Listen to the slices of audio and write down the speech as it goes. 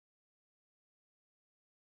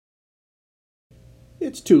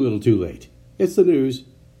It's too little too late. It's the news,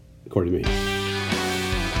 according to me.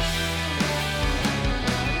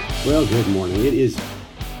 Well, good morning. Is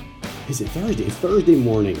it Thursday? It's Thursday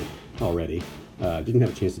morning already. Didn't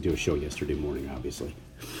have a chance to do a show yesterday morning, obviously.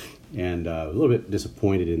 And a little bit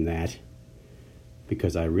disappointed in that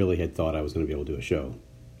because I really had thought I was going to be able to do a show.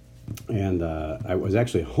 And I was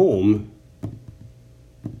actually home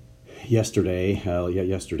yesterday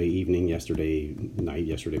evening, yesterday night,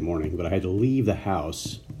 yesterday morning, but I had to leave the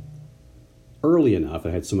house early enough. I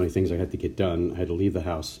had so many things I had to get done. I had to leave the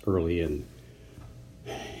house early and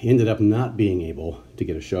ended up not being able to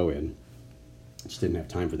get a show in. I just didn't have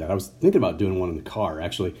time for that. I was thinking about doing one in the car,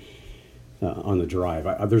 actually, on the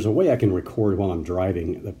drive. There's a way I can record while I'm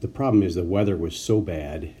driving. The problem is the weather was so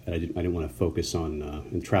bad, and I didn't want to focus on,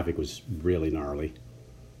 and traffic was really gnarly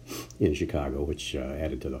in Chicago, which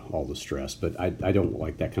added to all the stress. But I don't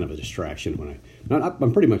like that kind of a distraction when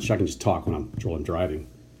I'm pretty much, I can just talk when I'm driving.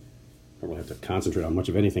 I don't really have to concentrate on much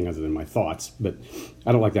of anything other than my thoughts, but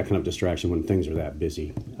I don't like that kind of distraction when things are that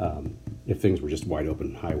busy. If things were just wide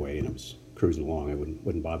open highway and I was cruising along, it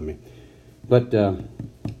wouldn't bother me. But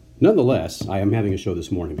nonetheless, I am having a show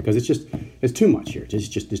this morning because it's too much here.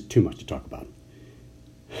 It's too much to talk about.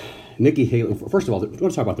 Nikki Haley, first of all, I want to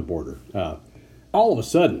talk about the border. All of a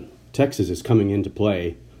sudden, Texas is coming into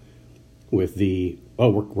play with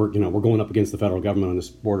we're going up against the federal government on this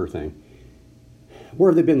border thing.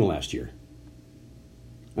 Where have they been the last year?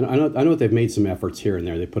 I know that they've made some efforts here and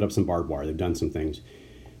there. They've put up some barbed wire. They've done some things.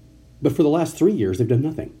 But for the last 3 years, they've done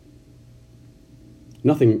nothing.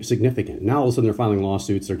 Nothing significant. Now all of a sudden they're filing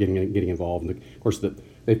lawsuits. They're getting involved. And of course,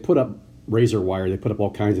 they've put up razor wire. They put up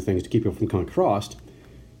all kinds of things to keep people from coming across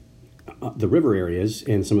the river areas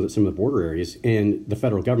and some of the border areas. And the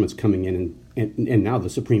federal government's coming in, and now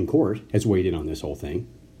the Supreme Court has weighed in on this whole thing.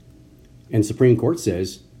 And Supreme Court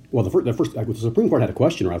says, well, the Supreme Court had a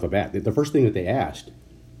question right off the bat. The first thing that they asked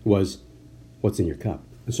was, "What's in your cup?"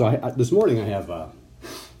 And so this morning I have I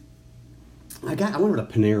ordered a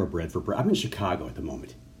Panera bread for breakfast. I'm in Chicago at the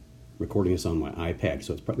moment, recording this on my iPad,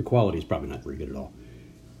 so the quality is probably not very good at all.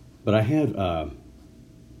 But I had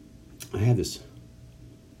this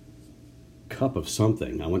cup of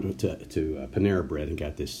something. I went to Panera Bread and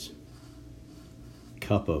got this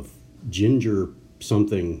cup of ginger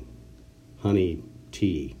something honey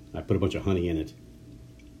tea. I put a bunch of honey in it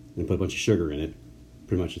and put a bunch of sugar in it.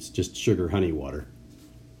 Pretty much it's just sugar honey water.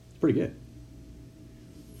 It's pretty good.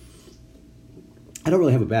 I don't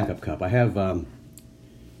really have a backup cup. I have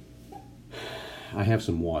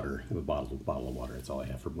some water. I have a bottle of water. That's all I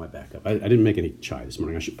have for my backup. I didn't make any chai this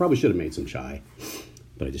morning. I probably should have made some chai,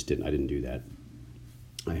 but I just didn't. I didn't do that.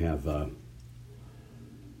 I have, and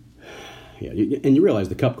you realize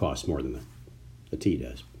the cup costs more than the tea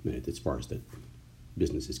does, as far as the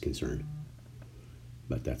business is concerned.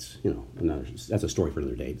 But that's that's a story for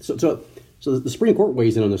another day. So the Supreme Court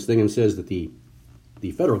weighs in on this thing and says that the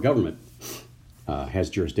federal government has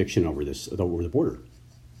jurisdiction over the border,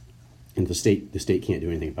 and the state can't do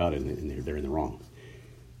anything about it, and they're in the wrong.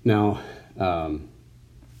 Now, of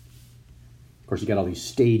course, you got all these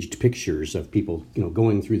staged pictures of people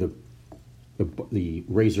going through the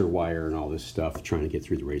razor wire and all this stuff, trying to get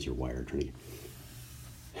through the razor wire,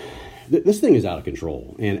 This thing is out of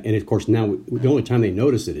control, and of course now the only time they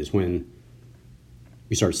notice it is when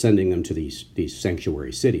we start sending them to these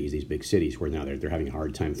sanctuary cities, these big cities, where now they're having a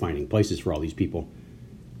hard time finding places for all these people,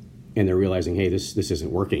 and they're realizing, hey, this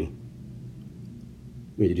isn't working.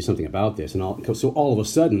 We need to do something about this, so all of a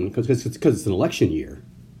sudden, because it's an election year,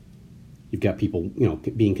 you've got people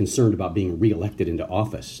being concerned about being reelected into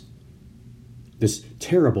office. This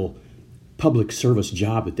terrible public service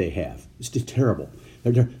job that they have, it's just terrible.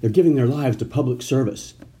 They're giving their lives to public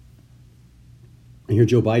service. I hear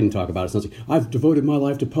Joe Biden talk about it. It sounds like, I've devoted my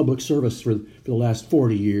life to public service for the last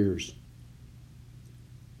 40 years.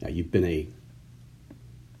 Now, you've been a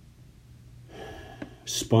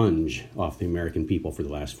sponge off the American people for the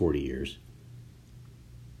last 40 years.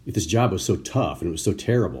 If this job was so tough and it was so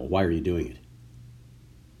terrible, why are you doing it?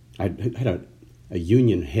 I had a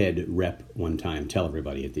union head rep one time tell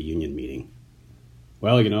everybody at the union meeting,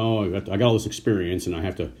 well, I got all this experience, and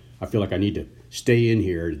I feel like I need to stay in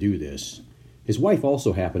here to do this. His wife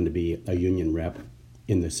also happened to be a union rep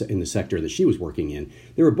in the sector that she was working in.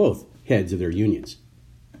 They were both heads of their unions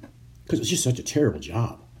because it was just such a terrible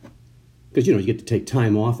job. Because you get to take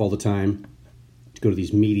time off all the time to go to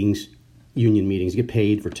these meetings, union meetings. You get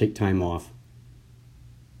paid for take time off,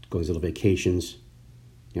 go on these little vacations.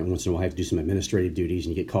 Once in a while, I have to do some administrative duties,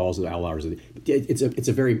 and you get calls at all hours of the day. It's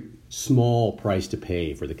a very small price to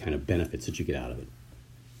pay for the kind of benefits that you get out of it,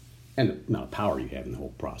 and the amount of power you have in the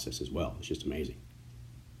whole process as well. It's just amazing.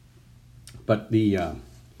 But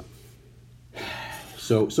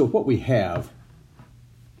so what we have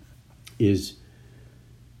is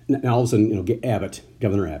now all of a sudden,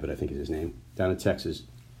 Governor Abbott, I think is his name, down in Texas.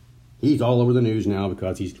 He's all over the news now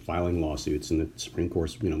because he's filing lawsuits and the Supreme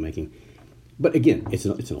Court's, making. But again, it's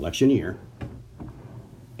an election year,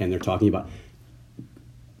 and they're talking about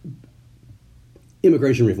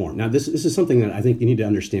immigration reform. Now, this is something that I think you need to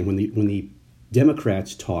understand when the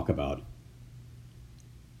Democrats talk about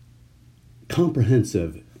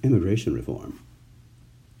comprehensive immigration reform.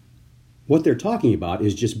 What they're talking about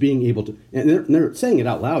is just being able to, and they're saying it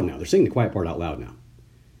out loud now. They're saying the quiet part out loud now.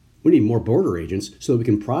 We need more border agents so that we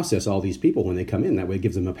can process all these people when they come in. That way it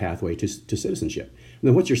gives them a pathway to citizenship. And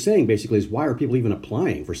then what you're saying basically is, why are people even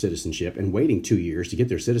applying for citizenship and waiting 2 years to get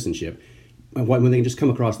their citizenship when they can just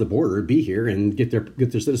come across the border, be here, and get their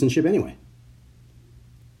citizenship anyway?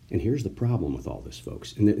 And here's the problem with all this,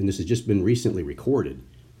 folks. And this has just been recently recorded.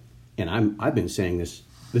 And I've been saying this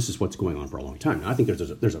is what's going on for a long time. Now, I think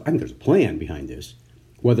there's a plan behind this.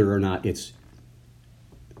 Whether or not it's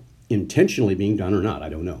intentionally being done or not, I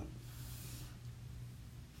don't know.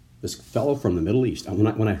 This fellow from the Middle East,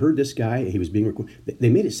 when I heard this guy, he was being recorded, they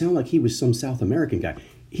made it sound like he was some South American guy.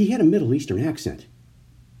 He had a Middle Eastern accent.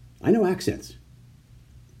 I know accents.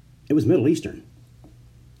 It was Middle Eastern.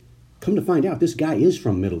 Come to find out, this guy is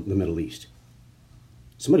from the Middle East.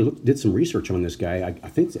 Somebody did some research on this guy. I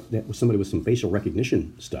think that was somebody with some facial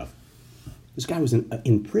recognition stuff. This guy was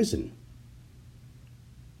in prison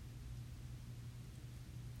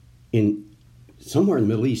somewhere in the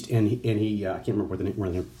Middle East, and he I can't remember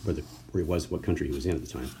where he was, what country he was in at the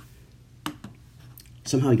time.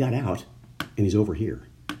 Somehow he got out, and he's over here.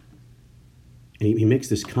 And he makes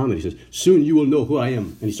this comment. He says, "Soon you will know who I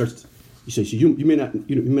am." And he says, "You may not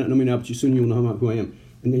know me now, but soon you will know who I am."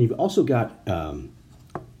 And then you've also got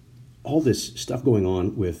all this stuff going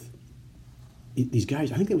on with these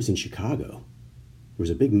guys. I think it was in Chicago. There was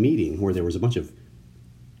a big meeting where there was a bunch of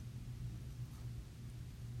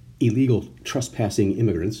illegal trespassing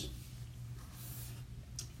immigrants,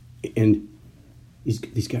 and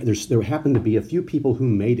these guys. There happened to be a few people who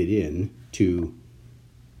made it in to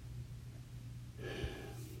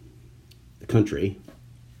the country,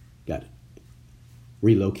 got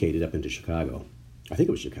relocated up into Chicago. I think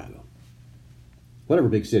it was Chicago, whatever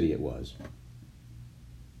big city it was.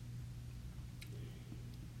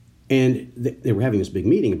 And they were having this big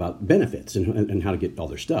meeting about benefits and how to get all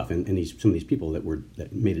their stuff. And some of these people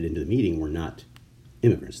that made it into the meeting were not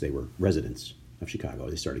immigrants. They were residents of Chicago.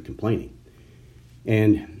 They started complaining.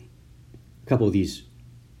 And a couple of this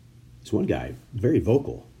one guy, very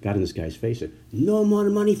vocal, got in this guy's face and said, "No more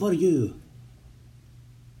money for you."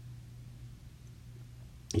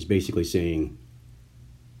 He's basically saying,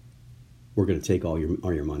 we're going to take all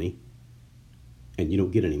your money, and you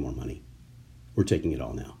don't get any more money. We're taking it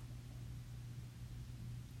all now.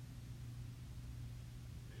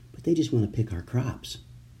 But they just want to pick our crops.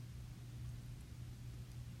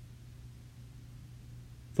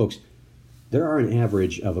 Folks, there are an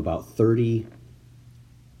average of about 30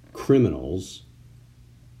 criminals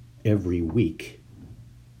every week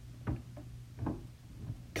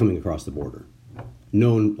coming across the border.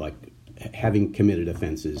 Known, like, having committed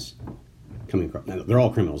offenses coming across. Now, they're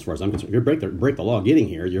all criminals as far as I'm concerned. If you break the law getting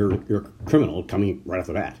here, you're a criminal coming right off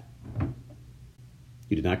the bat.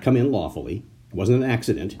 You did not come in lawfully. It wasn't an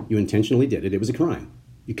accident. You intentionally did it. It was a crime.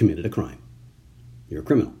 You committed a crime. You're a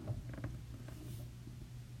criminal.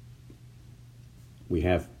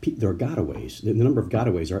 There are gotaways. The number of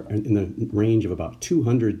gotaways are in the range of about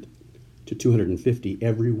 200 to 250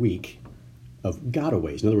 every week of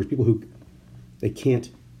gotaways. In other words, people who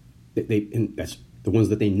and that's the ones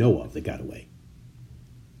that they know of that got away.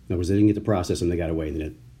 In other words, they didn't get to process them, they got away, and then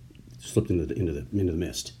it slipped into the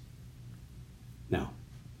mist. Now,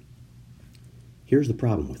 here's the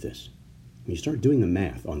problem with this. When you start doing the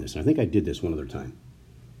math on this, and I think I did this one other time,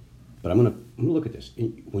 but I'm gonna look at this.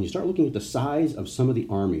 When you start looking at the size of some of the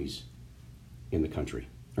armies in the country,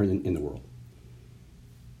 or in the world,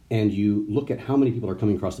 and you look at how many people are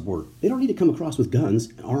coming across the border, they don't need to come across with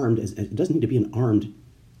guns, armed. It doesn't need to be an armed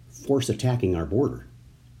force attacking our border.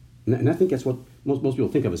 And I think that's what most people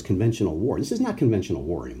think of as conventional war. This is not conventional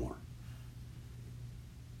war anymore.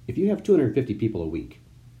 If you have 250 people a week,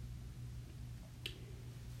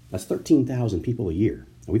 that's 13,000 people a year.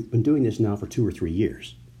 And we've been doing this now for 2 or 3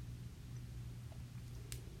 years.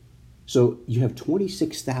 So you have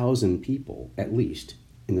 26,000 people, at least,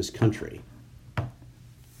 in this country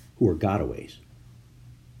who are gotaways.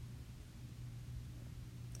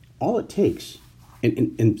 All it takes,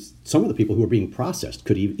 and some of the people who are being processed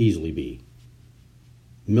could easily be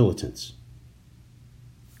militants,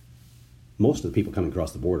 most of the people coming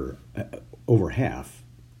across the border, over half,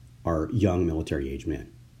 are young military-age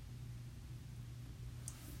men.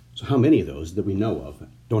 So how many of those that we know of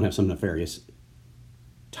don't have some nefarious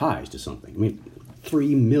ties to something? I mean,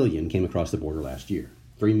 3 million came across the border last year.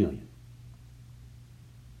 3 million.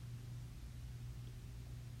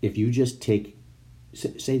 If you just take,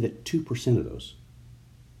 say that 2% of those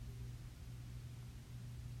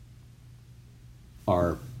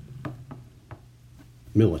are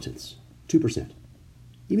militants, 2%,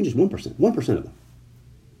 even just 1% of them,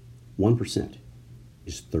 1%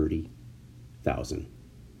 is 30,000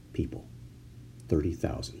 people.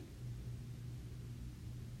 30,000.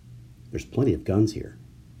 There's plenty of guns here.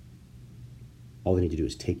 All they need to do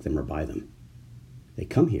is take them or buy them. They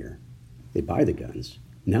come here, they buy the guns,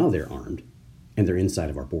 now they're armed, and they're inside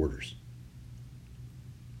of our borders.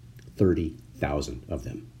 30,000 of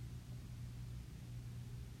them.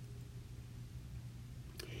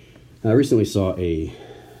 I recently saw a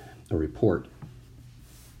report,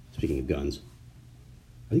 speaking of guns,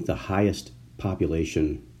 I think the highest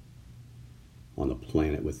population on the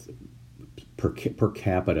planet with per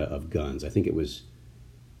capita of guns. I think it was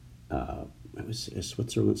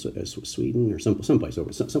Switzerland, Sweden, or someplace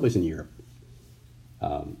in Europe.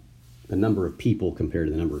 The number of people compared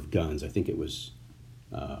to the number of guns. I think it was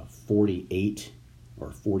 48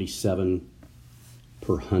 or 47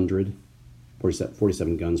 per 100.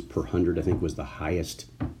 47 guns per 100, I think, was the highest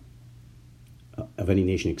of any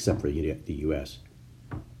nation except for the U.S.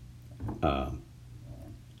 I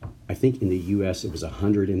think in the U.S. it was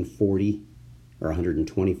 140 or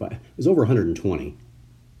 125. It was over 120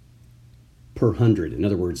 per 100. In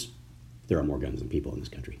other words, there are more guns than people in this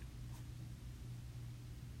country.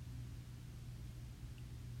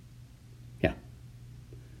 Yeah.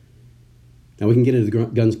 Now we can get into the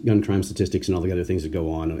gun crime statistics and all the other things that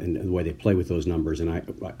go on and the way they play with those numbers. And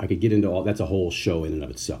I could get into all, that's a whole show in and of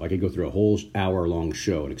itself. I could go through a whole hour-long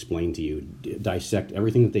show and explain to you, dissect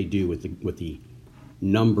everything that they do with the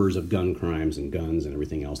numbers of gun crimes and guns and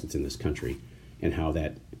everything else that's in this country, and how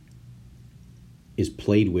that is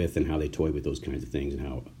played with and how they toy with those kinds of things, and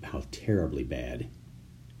how terribly bad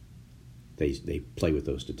they play with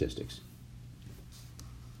those statistics.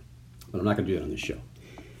 But I'm not going to do that on this show.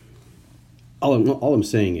 All I'm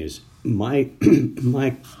saying is my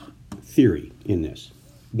theory in this,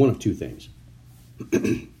 one of two things.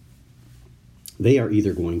 They are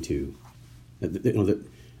either going to,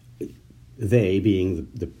 they being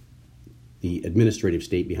the administrative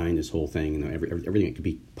state behind this whole thing, and everything that could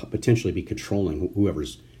be potentially be controlling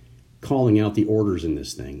whoever's calling out the orders in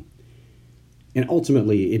this thing, and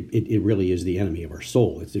ultimately it really is the enemy of our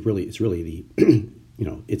soul. It's really the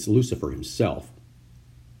it's Lucifer himself,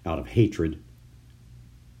 out of hatred,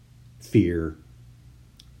 fear,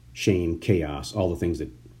 shame, chaos, all the things that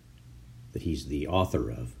he's the author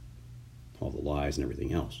of, all the lies and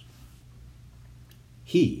everything else.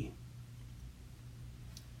 He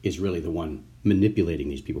is really the one manipulating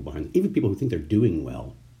these people behind them. Even people who think they're doing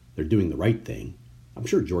well, they're doing the right thing. I'm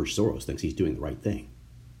sure George Soros thinks he's doing the right thing.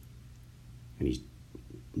 And he's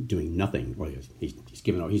doing nothing. Well, he's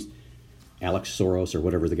giving out, he's Alex Soros or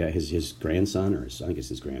whatever the guy, his grandson, or I think it's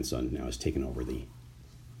his grandson now, has taken over the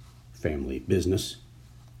family business.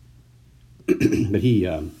 But he,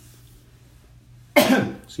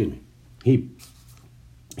 excuse me,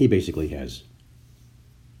 he basically has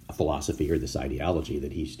a philosophy or this ideology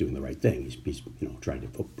that he's doing the right thing. He's trying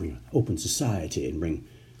to bring an open society and bring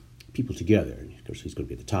people together. And of course, he's going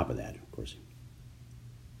to be at the top of that, of course,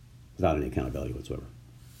 without any accountability whatsoever.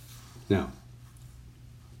 Now,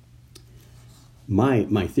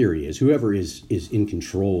 my theory is whoever is in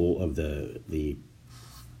control of the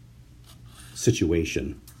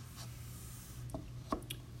situation,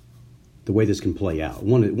 the way this can play out.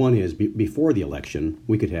 One is before the election,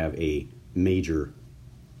 we could have a major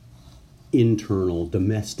internal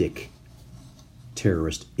domestic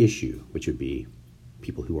terrorist issue, which would be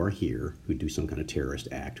people who are here who do some kind of terrorist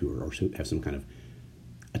act, who have some kind of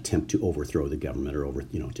attempt to overthrow the government or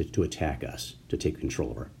to attack us, to take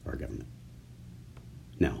control of our government.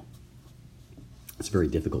 Now, it's very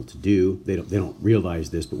difficult to do. They don't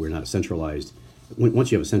realize this, but we're not a centralized.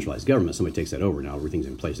 Once you have a centralized government, somebody takes that over. Now everything's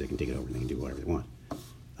in place. They can take it over and they can do whatever they want.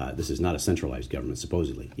 This is not a centralized government,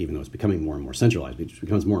 supposedly, even though it's becoming more and more centralized. It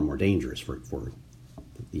becomes more and more dangerous for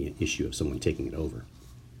the issue of someone taking it over.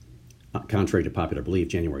 Contrary to popular belief,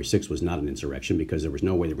 January 6th was not an insurrection because there was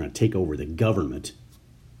no way they were going to take over the government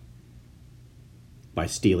by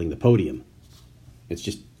stealing the podium. It's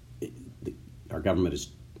just, our government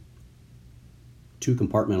is too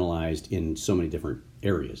compartmentalized in so many different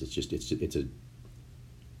areas. It's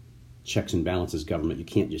checks and balances government. You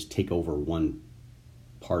can't just take over one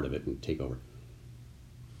part of it and take over.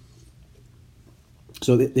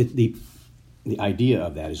 So the idea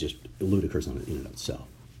of that is just ludicrous in and of itself.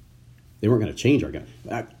 They weren't going to change our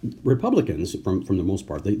government. Republicans, from the most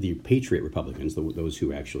part, the patriot Republicans, those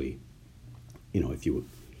who actually, if you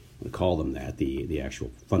would call them that, the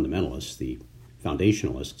actual fundamentalists, the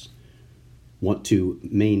foundationalists, want to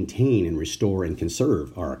maintain and restore and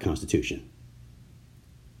conserve our Constitution.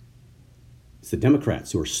 It's the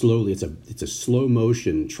Democrats who are slowly, it's a slow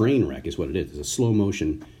motion train wreck is what it is. It's a slow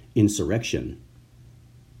motion insurrection.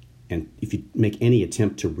 And if you make any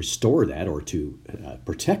attempt to restore that or to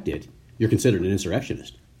protect it, you're considered an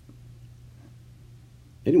insurrectionist.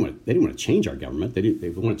 They didn't want to change our government. They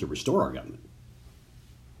wanted to restore our government.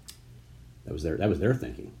 That was their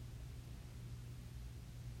thinking.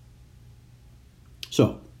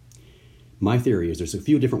 So, my theory is there's a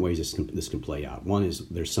few different ways this can play out. One is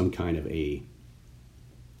there's some kind of a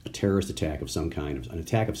terrorist attack of some kind, an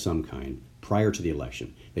attack of some kind prior to the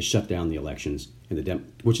election. They shut down the elections,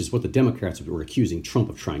 which is what the Democrats were accusing Trump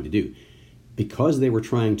of trying to do. Because they were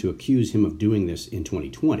trying to accuse him of doing this in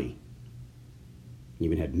 2020,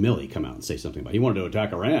 even had Milley come out and say something about he wanted to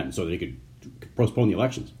attack Iran so that he could postpone the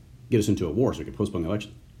elections, get us into a war so he could postpone the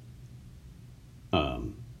election.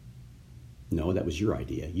 No, that was your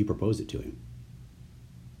idea. You proposed it to him.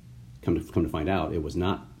 Come to find out, it was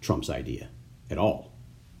not Trump's idea at all.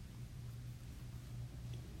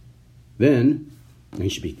 Then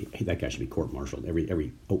that guy should be court-martialed.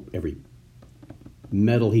 Every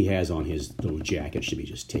medal he has on his little jacket should be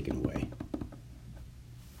just taken away.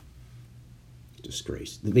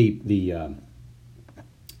 Disgrace. The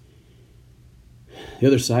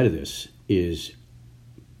other side of this is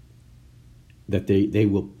that they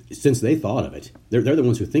will, since they thought of it, they're the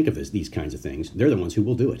ones who think of these kinds of things. They're the ones who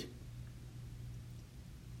will do it.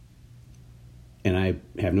 And I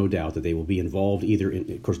have no doubt that they will be involved either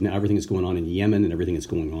in, of course, now everything that's going on in Yemen and everything that's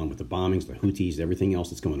going on with the bombings, the Houthis, everything else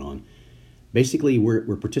that's going on. Basically,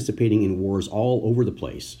 we're participating in wars all over the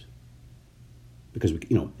place. Because,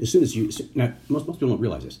 as soon as most people don't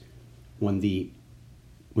realize this. When the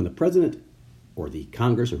president or the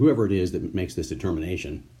Congress or whoever it is that makes this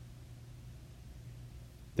determination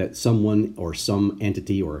that someone or some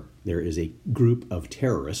entity or there is a group of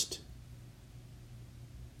terrorists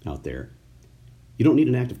out there, you don't need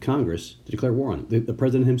an act of Congress to declare war on it. The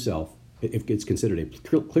president himself, if it's considered a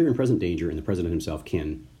clear and present danger, and the president himself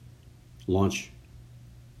can launch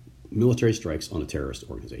military strikes on a terrorist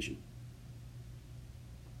organization.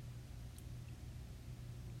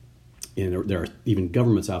 And there are even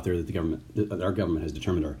governments out there that our government has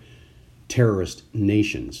determined are terrorist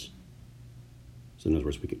nations. So in other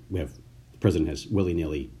words, the president has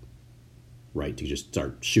willy-nilly right to just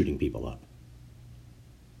start shooting people up.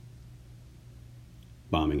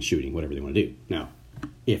 Bombing, shooting, whatever they want to do. Now,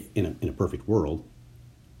 if in a perfect world,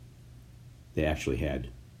 they actually had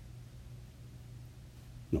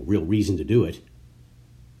real reason to do it,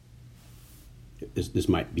 this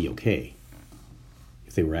might be okay.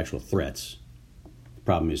 If they were actual threats. The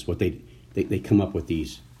problem is what they come up with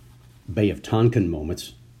these Bay of Tonkin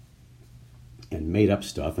moments and made up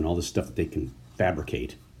stuff and all this stuff that they can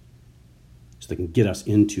fabricate so they can get us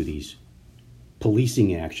into these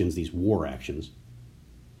policing actions, these war actions.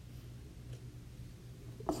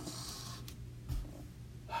 I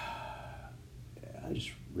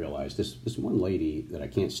just realized this one lady that I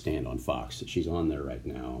can't stand on Fox, that she's on there right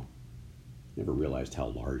now. Never realized how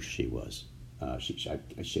large she was. She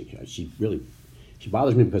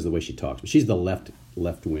bothers me because of the way she talks. But she's the left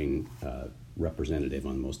wing representative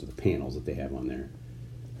on most of the panels that they have on there,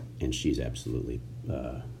 and she's absolutely.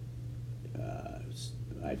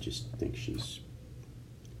 I just think she's.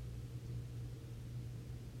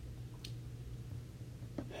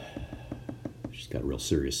 She's got real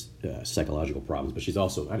serious psychological problems, but she's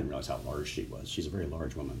also, I didn't realize how large she was. She's a very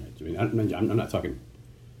large woman. I mean, I'm not talking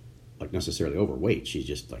like necessarily overweight. She's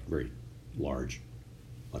just like very large,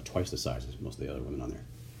 about twice the size as most of the other women on there.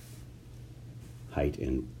 Height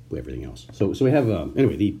and everything else. So we have,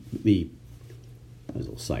 anyway, the as a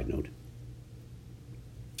little side note.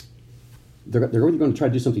 They're going to try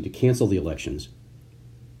to do something to cancel the elections,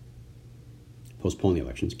 postpone the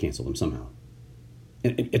elections, cancel them somehow.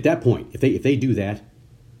 And at that point, if they do that,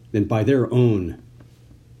 then by their own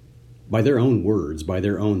words, by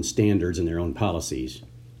their own standards and their own policies,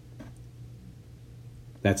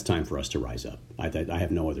 that's time for us to rise up. I have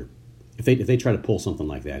no other. If they try to pull something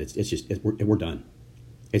like that, we're done.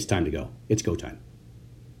 It's time to go. It's go time.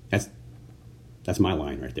 That's my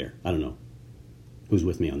line right there. I don't know who's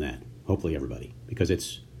with me on that. Hopefully everybody, because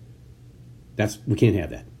we can't have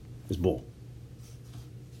that. It's bull.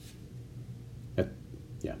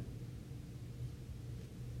 Yeah.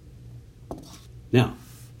 Now,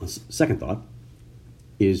 second thought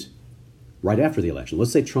is right after the election.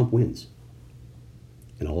 Let's say Trump wins.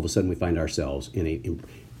 And all of a sudden we find ourselves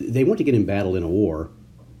they want to get embattled in a war.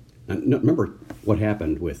 Now, remember what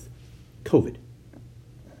happened with COVID.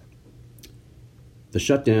 The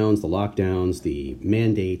shutdowns, the lockdowns, the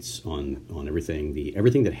mandates on everything,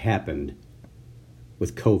 everything that happened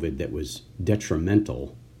with COVID that was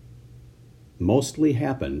detrimental mostly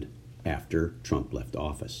happened after Trump left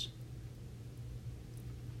office.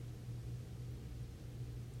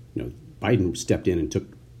 Biden stepped in and took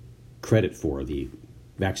credit for the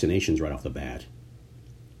vaccinations right off the bat.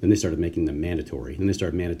 Then they started making them mandatory. Then they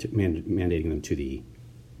started mandating them to the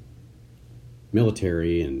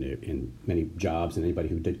military and many jobs and anybody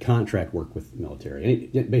who did contract work with the military.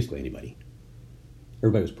 Basically anybody.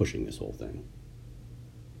 Everybody was pushing this whole thing.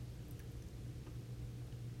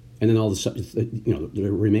 And then all of a sudden,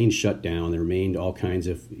 there remained shut down. There remained all kinds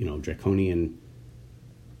of, draconian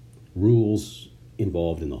rules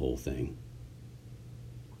involved in the whole thing.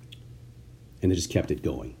 And they just kept it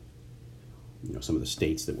going. Some of the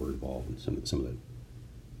states that were involved, and some of the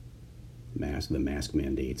mask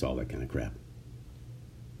mandates, all that kind of crap.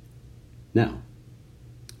 Now,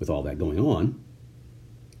 with all that going on,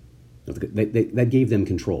 that gave them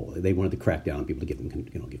control. They wanted to crack down on people to get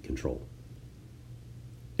them, get control.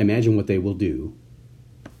 Imagine what they will do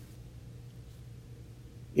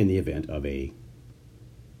in the event of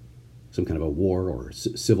some kind of a war or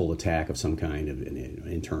civil attack of some kind, of an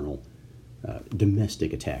internal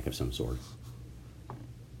domestic attack of some sort.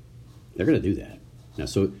 They're going to do that. Now,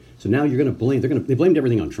 so now you're going to blame. They blamed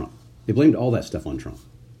everything on Trump. They blamed all that stuff on Trump.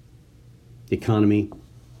 The economy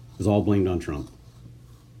was all blamed on Trump.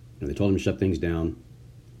 They told him to shut things down.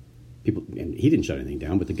 And he didn't shut anything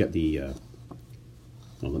down, but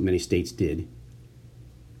many states did.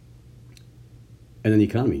 And then the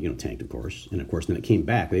economy, tanked, of course. And of course, then it came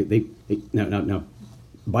back. Now,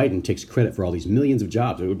 Biden takes credit for all these millions of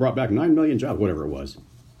jobs. We brought back 9 million jobs, whatever it was,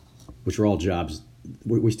 which were all jobs.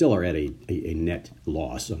 We still are at a net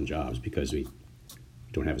loss on jobs because we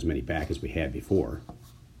don't have as many back as we had before.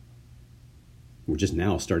 We're just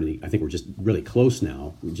now starting I think we're just really close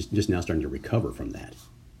now. We're just now starting to recover from that.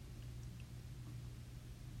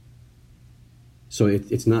 So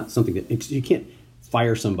it's not something that you can't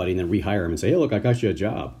fire somebody and then rehire them and say, "Hey, look, I got you a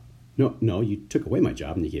job." No, you took away my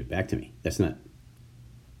job and you gave it back to me. That's not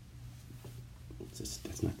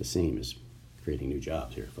the same as creating new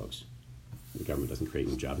jobs here, folks. The government doesn't create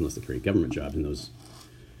new jobs unless they create government jobs, and those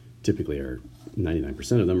typically are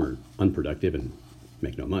 99% of them are unproductive and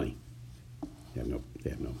make no money. They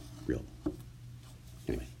have no real.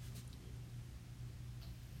 Anyway,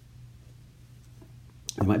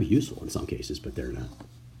 they might be useful in some cases, but they're not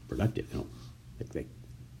productive. They're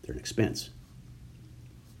an expense.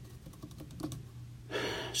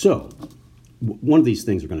 So, one of these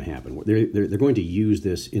things are going to happen. They're going to use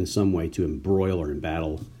this in some way to embroil or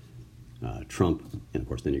embattle Trump, and of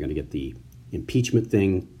course, then you're going to get the impeachment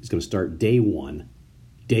thing. It's going to start day one.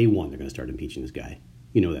 Day one, they're going to start impeaching this guy.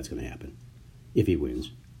 That's going to happen if he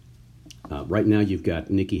wins. Right now, you've got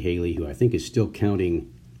Nikki Haley, who I think is still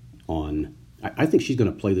counting on. I think she's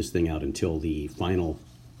going to play this thing out until the final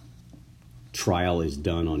trial is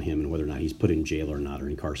done on him and whether or not he's put in jail or not, or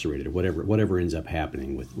incarcerated, or whatever ends up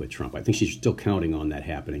happening with Trump. I think she's still counting on that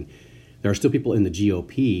happening. There are still people in the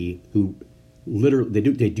GOP who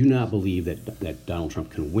literally they do not believe that Donald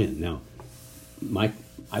Trump can win. Now,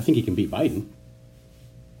 I think he can beat Biden.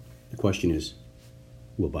 The question is,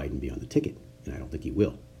 will Biden be on the ticket? And I don't think he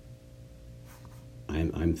will.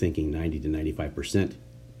 I'm thinking 90 to 95%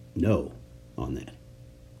 no on that.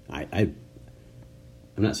 I'm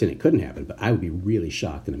not saying it couldn't happen, but I would be really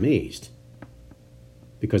shocked and amazed.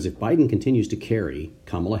 Because if Biden continues to carry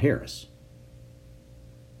Kamala Harris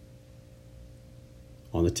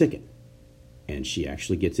on the ticket, and she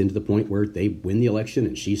actually gets into the point where they win the election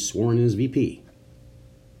and she's sworn in as VP,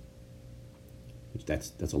 which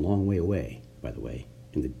that's a long way away, by the way,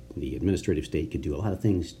 and the administrative state could do a lot of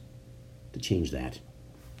things to change that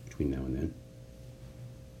between now and then.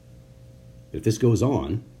 If this goes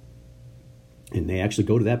on, and they actually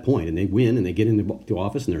go to that point, and they win, and they get into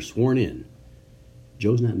office, and they're sworn in,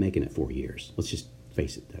 Joe's not making it 4 years. Let's just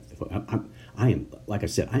face it. I am, like I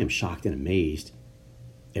said, I am shocked and amazed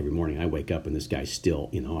every morning I wake up and this guy's still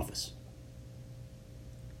in office.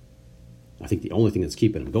 I think the only thing that's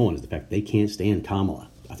keeping them going is the fact they can't stand Kamala.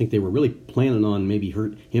 I think they were really planning on maybe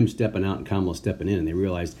him stepping out and Kamala stepping in, and they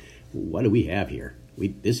realized, what do we have here? We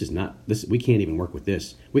can't even work with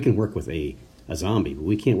this. We can work with a a zombie, but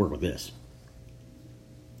we can't work with this.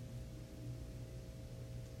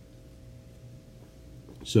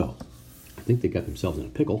 So, I think they got themselves in a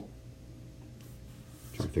pickle,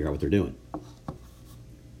 trying to figure out what they're doing.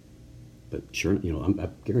 But sure, I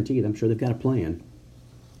guarantee you, I'm sure they've got a plan.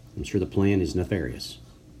 I'm sure the plan is nefarious,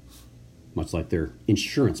 much like their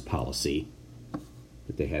insurance policy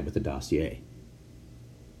that they had with the dossier.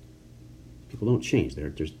 People don't change.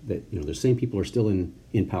 The same people are still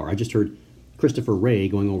in power. I just heard Christopher Wray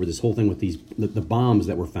going over this whole thing with the bombs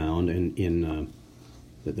that were found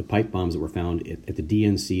the pipe bombs that were found at the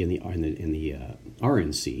DNC and the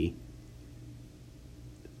RNC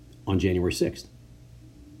on January 6th.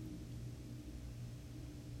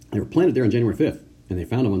 They were planted there on January 5th, and they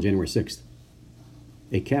found them on January 6th.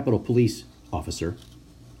 A Capitol Police officer,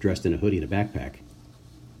 dressed in a hoodie and a backpack,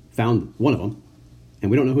 found one of them,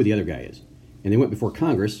 and we don't know who the other guy is. And they went before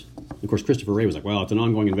Congress. Of course, Christopher Wray was like, well, it's an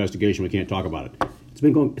ongoing investigation. We can't talk about it. It's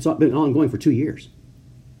been ongoing for 2 years.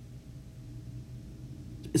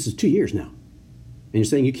 This is 2 years now. And you're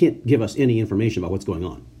saying you can't give us any information about what's going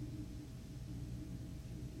on.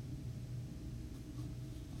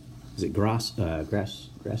 Is it Grassy?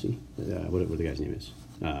 What the guy's name is.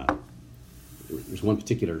 There's one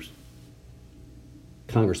particular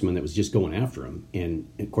congressman that was just going after him. And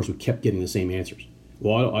of course, we kept getting the same answers.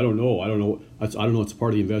 Well, I don't know. I don't know. It's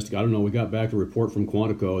part of the investigation. I don't know. We got back a report from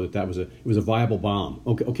Quantico that it was a viable bomb.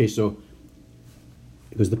 Okay. So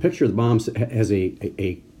because the picture of the bomb has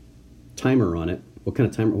a timer on it. What kind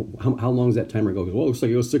of timer? How long does that timer go? Well, it looks like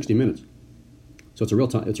it goes 60 minutes. So it's a real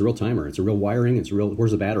timer. It's a real wiring.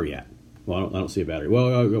 Where's the battery at? Well, I don't see a battery.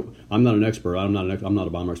 Well, I'm not an expert. I'm not a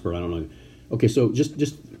bomb expert. I don't know. Okay, so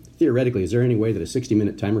just theoretically, is there any way that a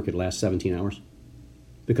 60-minute timer could last 17 hours?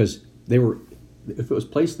 Because if it was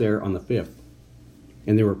placed there on the 5th,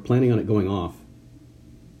 and they were planning on it going off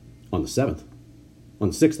on the 7th, on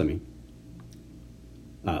the 6th, I mean,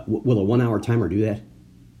 will a 1-hour timer do that?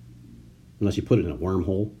 Unless you put it in a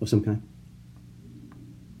wormhole of some kind?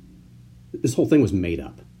 This whole thing was made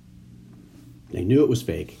up. They knew it was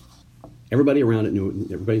fake. Everybody around it knew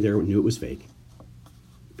it. Everybody there knew it was fake.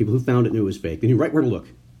 People who found it knew it was fake. They knew right where to look.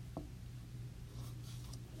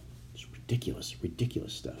 It's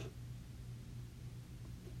ridiculous stuff.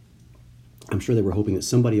 I'm sure they were hoping that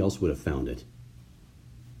somebody else would have found it.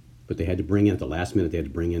 But they had to bring in, at the last minute, they had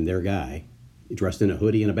to bring in their guy, dressed in a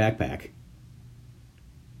hoodie and a backpack,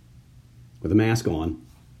 with a mask on.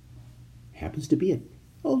 Happens to be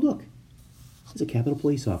oh, look, he's a Capitol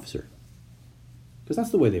Police officer. Because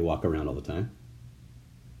that's the way they walk around all the time.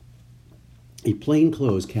 A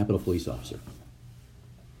plainclothes Capitol Police officer.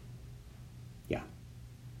 Yeah.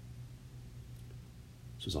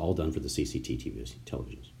 This was all done for the CCTV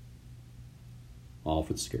televisions. All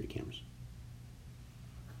for the security cameras.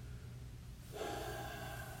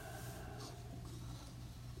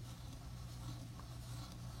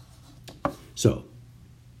 So,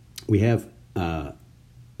 we have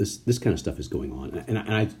this kind of stuff is going on,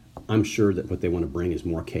 and I'm sure that what they want to bring is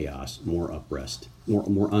more chaos, more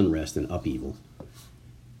more unrest and upheaval.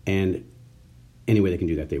 And any way they can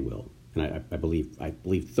do that, they will. And I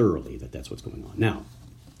believe thoroughly that that's what's going on. Now,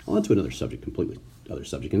 on to another subject, completely other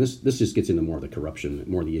subject, and this just gets into more of the corruption,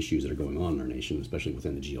 more of the issues that are going on in our nation, especially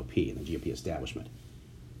within the GOP and the GOP establishment.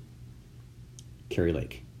 Kari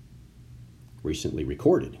Lake recently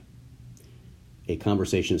recorded a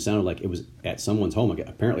conversation. It sounded like it was at someone's home.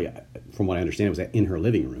 Apparently, from what I understand, it was in her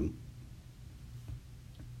living room.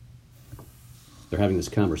 They're having this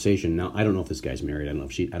conversation. Now, I don't know if this guy's married. I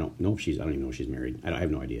don't even know if she's married. I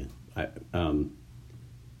have no idea.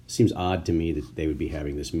 Seems odd to me that they would be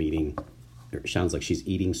having this meeting. It sounds like she's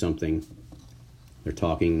eating something. They're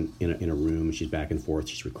talking in a room. She's back and forth.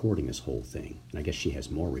 She's recording this whole thing. And I guess she has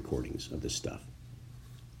more recordings of this stuff.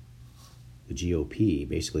 The GOP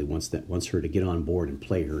basically wants her to get on board and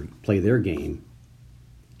play their game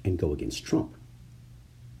and go against Trump.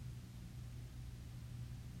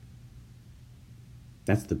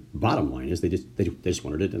 That's the bottom line. Is they just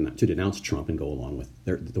wanted to denounce Trump and go along with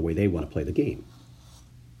the way they want to play the game.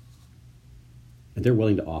 And they're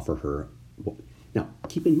willing to offer her. Now,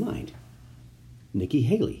 keep in mind, Nikki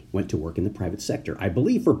Haley went to work in the private sector, I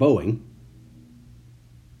believe for Boeing,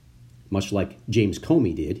 much like James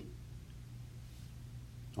Comey did.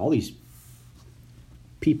 All these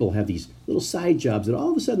people have these little side jobs that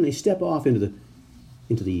all of a sudden they step off into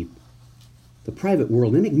the private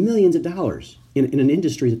world and they make millions of dollars in an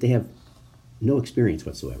industry that they have no experience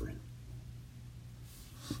whatsoever in.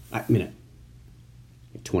 I mean,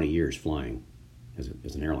 20 years flying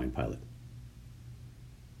as an airline pilot.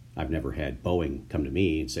 I've never had Boeing come to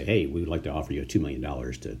me and say, hey, we would like to offer you $2 million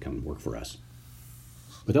to come work for us.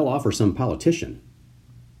 But they'll offer some politician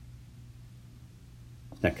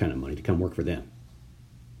that kind of money to come work for them.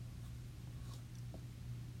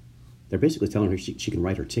 They're basically telling her she can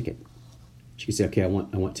write her ticket. She can say, okay, I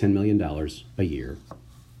want $10 million a year,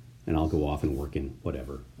 and I'll go off and work in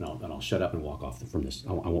whatever, and I'll shut up and walk off from this.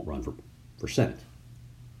 I won't run for Senate.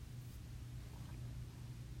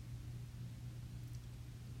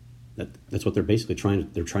 That's what they're basically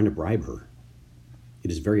they're trying to bribe her.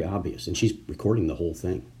 It is very obvious, and she's recording the whole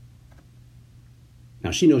thing. Now,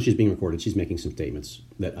 she knows she's being recorded. She's making some statements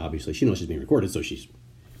that obviously she knows she's being recorded, so she's...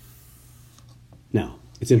 Now,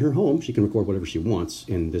 it's in her home. She can record whatever she wants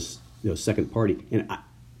in this second party. And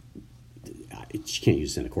she can't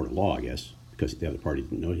use this in a court of law, I guess, because the other party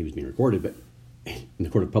didn't know he was being recorded. But in the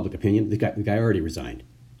court of public opinion, the guy already resigned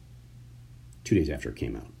 2 days after it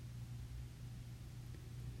came out.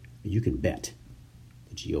 You can bet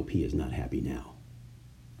the GOP is not happy now.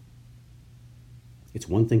 It's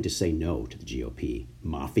one thing to say no to the GOP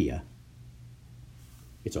mafia.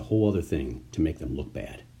 It's a whole other thing to make them look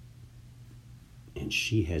bad. And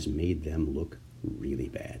she has made them look really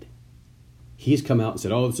bad. He's come out and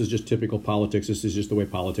said, oh, this is just typical politics. This is just the way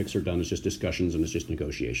politics are done. It's just discussions and it's just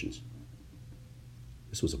negotiations.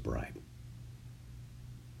 This was a bribe.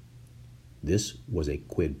 This was a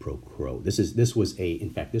quid pro quo. This was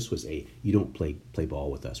a you don't play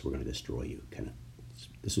ball with us, we're going to destroy you kind of.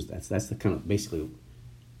 That's the kind of basically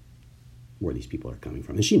where these people are coming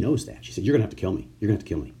from. And she knows that. She said, you're going to have to kill me. You're going to have to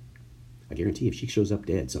kill me. I guarantee if she shows up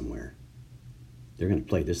dead somewhere, they're going to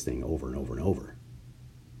play this thing over and over and over.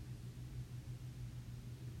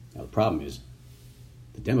 Now, the problem is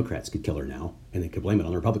the Democrats could kill her now, and they could blame it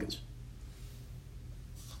on the Republicans.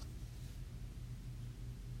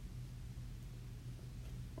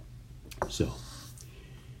 So,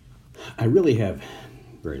 I really have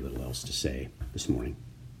very little else to say this morning,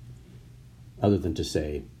 other than to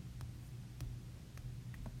say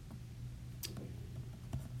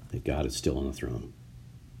that God is still on the throne.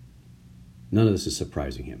 None of this is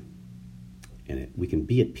surprising him. And we can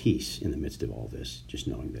be at peace in the midst of all this, just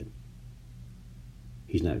knowing that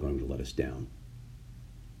he's not going to let us down.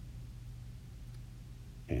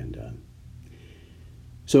 And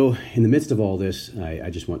so in the midst of all this, I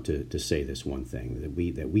just want to say this one thing,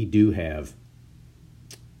 that we do have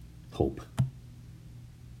hope,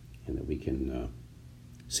 and that we can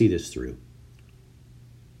see this through.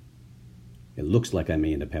 It looks like I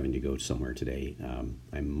may end up having to go somewhere today.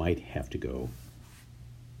 I might have to go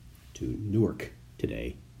to Newark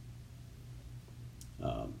today.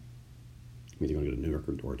 I'm either going to go to Newark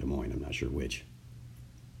or Des Moines. I'm not sure which.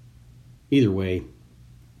 Either way,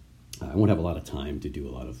 I won't have a lot of time to do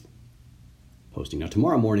a lot of posting. Now,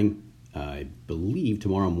 tomorrow morning, I believe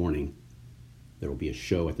tomorrow morning, there will be a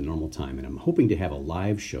show at the normal time, and I'm hoping to have a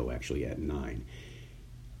live show actually at 9.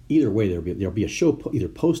 Either way, there'll be a show either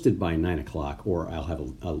posted by 9 o'clock, or I'll have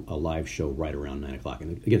a live show right around 9 o'clock.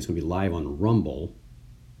 And again, it's going to be live on Rumble.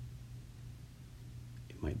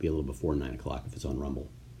 It might be a little before 9 o'clock if it's on Rumble.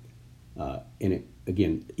 And it,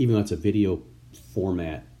 again, even though it's a video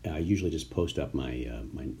format, I usually just post up my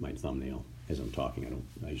thumbnail as I'm talking.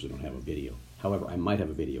 I usually don't have a video. However, I might have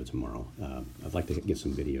a video tomorrow. I'd like to get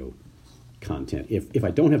some video content. If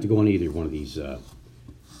I don't have to go on either one of these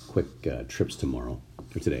quick trips tomorrow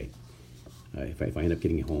or today, if I end up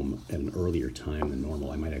getting home at an earlier time than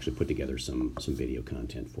normal, I might actually put together some video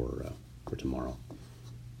content for tomorrow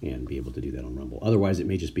and be able to do that on Rumble. Otherwise, it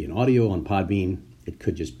may just be an audio on Podbean. It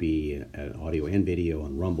could just be an audio and video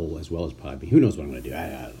on Rumble as well as Podbean. Who knows what I'm going to do? I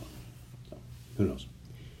don't know. So, who knows?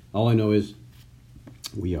 All I know is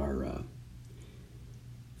we are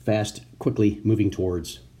quickly moving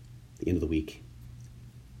towards the end of the week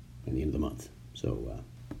and the end of the month. So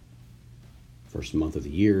first month of the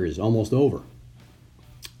year is almost over.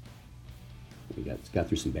 We got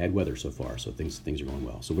through some bad weather so far, so things are going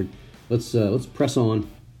well. So let's press on.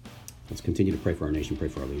 Let's continue to pray for our nation, pray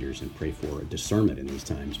for our leaders, and pray for discernment in these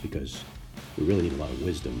times, because we really need a lot of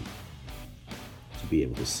wisdom to be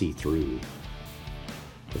able to see through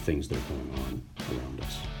the things that are going on around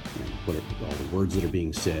us, and what are all the words that are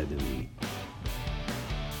being said, and the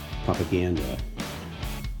propaganda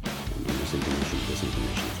and the disinformation that's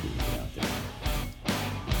being put out there.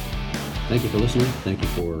 Thank you for listening. Thank you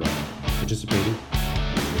for participating.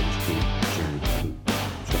 Sharing, subscribing,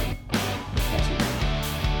 passing.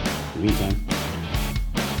 In the meantime,